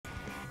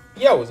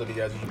Yo, what's up, you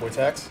guys? It's your boy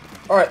Tax.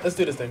 Alright, let's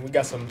do this thing. We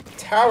got some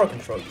tower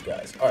control, you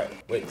guys. Alright,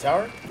 wait,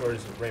 tower? Or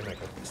is it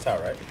rainmaker? It's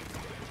tower, right?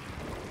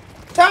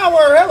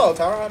 Tower! Hello,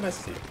 tower. How nice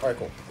to see you. Alright,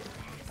 cool.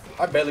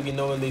 I barely be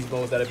knowing these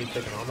modes that I be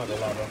clicking on. I'm not gonna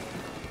lie, bro.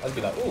 I just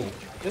be like, ooh,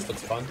 this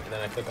looks fun. And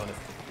then I click on it.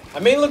 I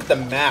mainly look at the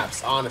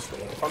maps,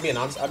 honestly. If I'm being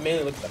honest, I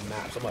mainly look at the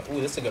maps. I'm like,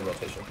 ooh, this is a good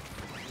rotation.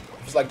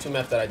 If it's like two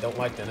maps that I don't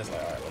like, then it's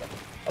like, alright, whatever.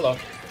 Hello.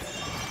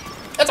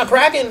 That's a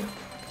Kraken!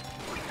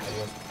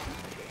 Anyways.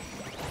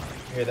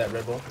 You hear that,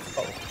 Red Bull?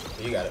 Oh,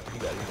 you got it. You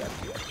got it. You got it.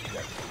 You got it. You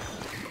got it.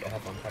 Yeah,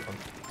 have fun. Have fun.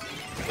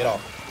 Get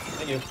off.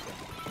 Thank you.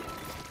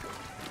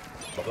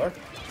 Bubbler.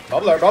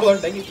 Bubbler. Bubbler.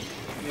 Thank you.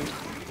 Thank you.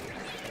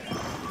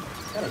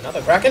 Got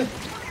another Kraken.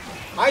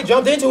 I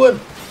jumped into him.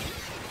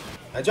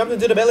 I jumped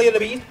into the belly of the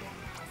beast.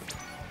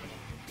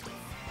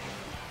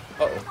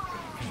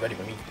 Uh-oh. He's ready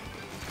for me.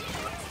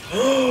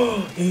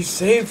 He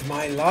saved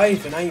my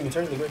life, and I am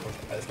eternally grateful.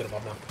 Alright, let's get him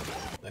up now.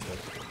 Nice one.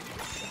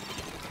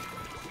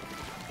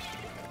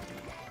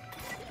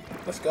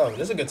 Let's go.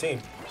 This is a good team.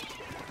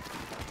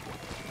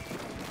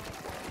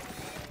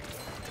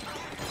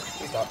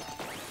 Please stop.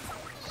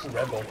 Ooh,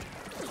 Red Bull.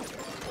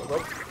 Go,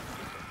 go.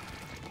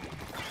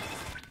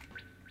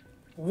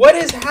 What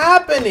is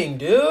happening,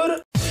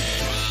 dude?